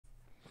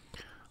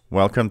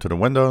Welcome to the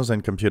Windows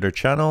and Computer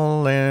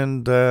channel,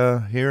 and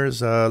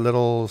here's a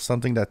little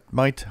something that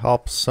might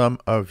help some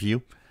of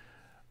you.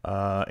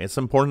 It's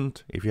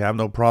important. If you have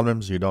no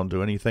problems, you don't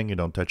do anything, you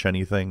don't touch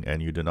anything,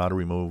 and you do not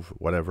remove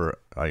whatever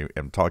I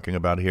am talking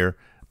about here.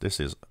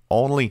 This is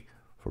only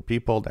for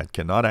people that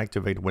cannot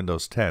activate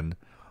Windows 10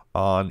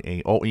 on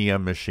a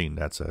OEM machine.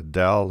 That's a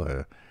Dell,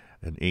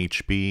 an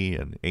HP,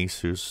 an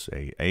Asus,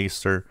 a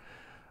Acer,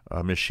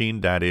 a machine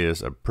that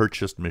is a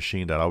purchased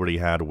machine that already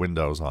had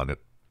Windows on it.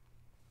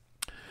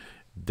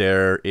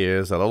 There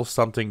is a little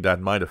something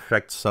that might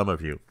affect some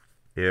of you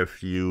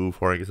if you,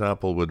 for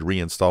example, would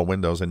reinstall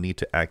Windows and need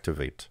to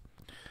activate.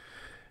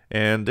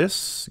 And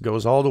this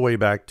goes all the way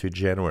back to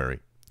January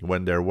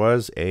when there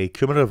was a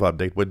cumulative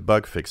update with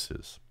bug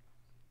fixes.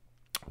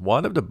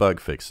 One of the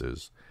bug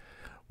fixes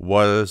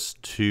was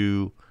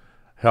to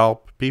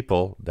help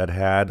people that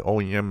had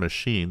OEM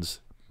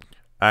machines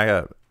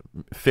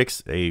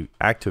fix a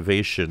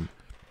activation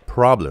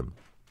problem.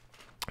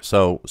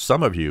 So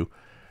some of you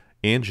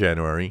in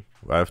January,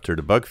 after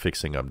the bug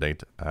fixing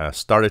update,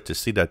 started to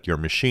see that your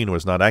machine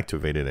was not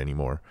activated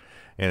anymore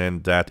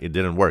and that it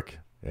didn't work.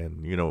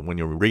 And you know, when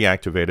you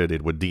reactivated,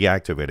 it would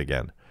deactivate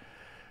again.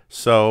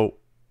 So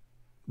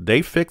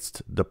they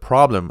fixed the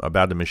problem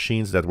about the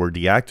machines that were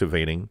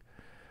deactivating,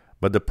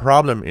 but the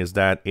problem is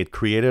that it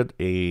created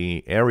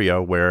an area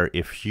where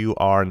if you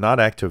are not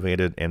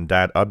activated and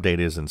that update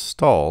is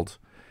installed,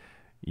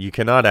 you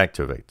cannot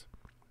activate.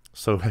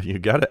 So you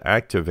got to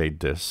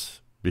activate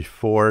this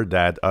before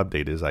that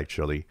update is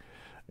actually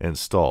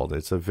installed.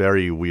 It's a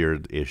very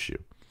weird issue.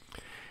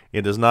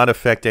 It does not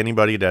affect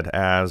anybody that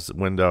has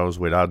Windows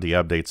without the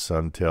updates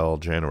until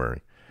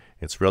January.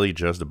 It's really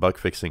just the bug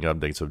fixing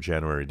updates of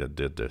January that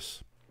did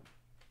this.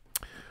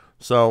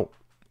 So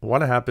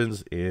what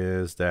happens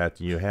is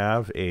that you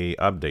have a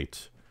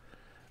update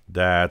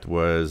that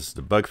was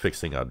the bug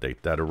fixing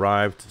update that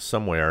arrived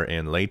somewhere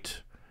in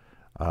late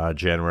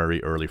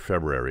January, early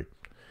February.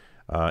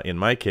 In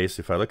my case,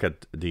 if I look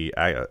at the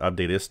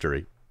update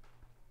history,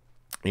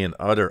 in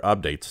other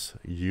updates,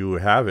 you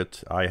have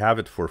it. I have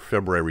it for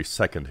February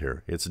 2nd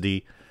here. It's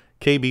the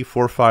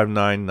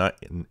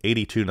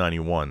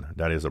KB4598291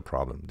 that is a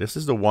problem. This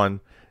is the one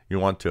you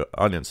want to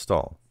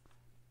uninstall.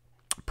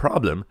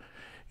 Problem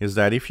is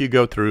that if you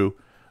go through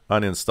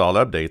uninstall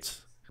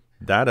updates,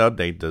 that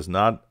update does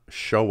not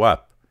show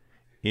up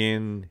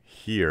in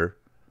here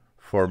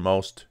for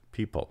most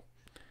people.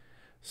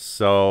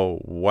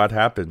 So what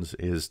happens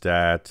is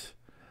that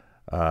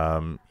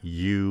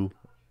you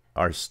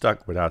are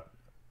stuck without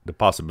the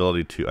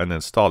possibility to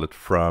uninstall it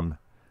from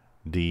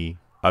the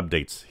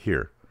updates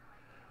here.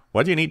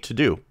 What you need to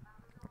do,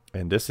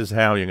 and this is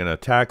how you're going to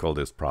tackle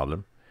this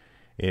problem,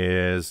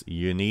 is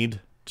you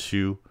need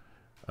to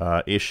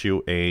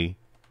issue a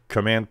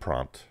command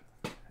prompt,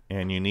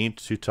 and you need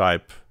to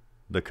type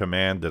the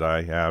command that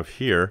I have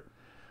here,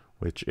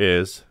 which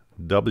is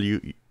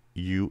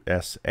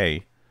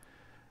wusa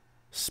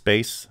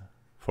space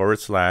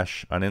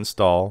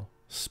 /uninstall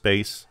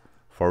space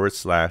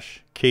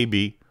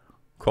 /KB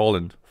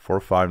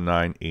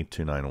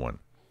 :4598291.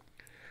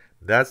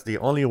 That's the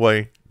only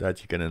way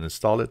that you can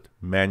install it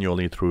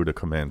manually through the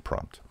command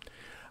prompt.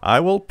 I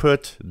will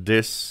put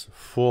this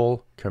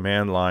full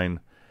command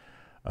line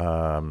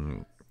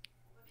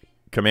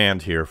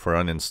command here for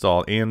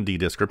uninstall in the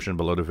description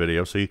below the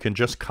video, so you can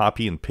just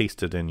copy and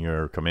paste it in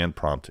your command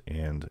prompt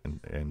and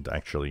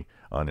actually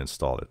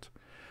uninstall it.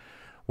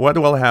 What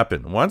will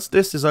happen once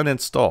this is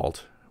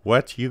uninstalled?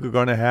 What you're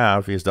going to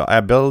have is the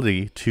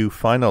ability to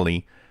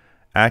finally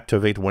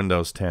activate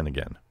Windows 10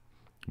 again,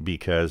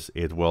 because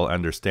it will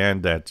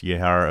understand that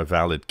you are a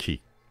valid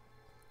key.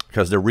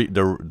 Because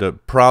the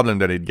problem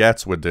that it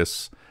gets with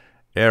this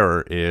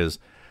error is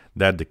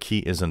that the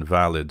key isn't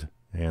valid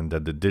and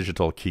that the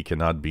digital key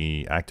cannot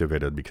be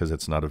activated because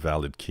it's not a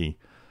valid key.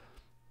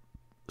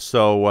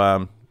 So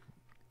a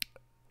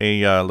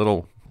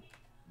little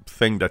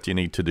thing that you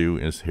need to do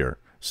is here.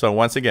 So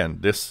once again,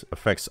 this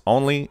affects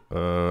only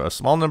a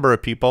small number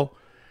of people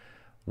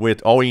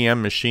with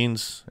OEM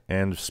machines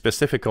and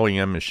specific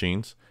OEM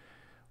machines.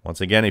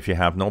 Once again, if you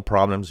have no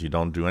problems, you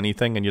don't do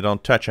anything and you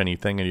don't touch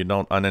anything and you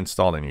don't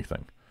uninstall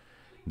anything.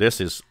 This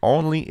is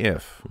only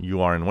if you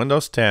are in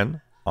Windows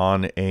 10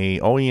 on a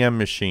OEM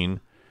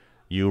machine,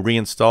 you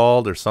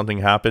reinstalled or something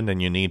happened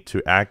and you need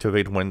to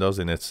activate Windows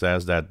and it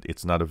says that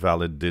it's not a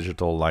valid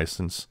digital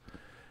license.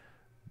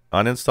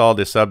 Uninstall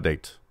this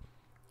update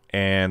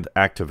and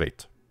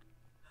activate.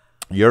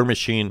 Your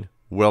machine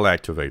will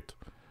activate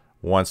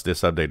once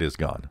this update is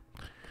gone.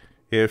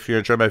 If you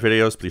enjoy my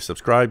videos, please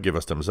subscribe, give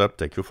us thumbs up.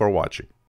 Thank you for watching.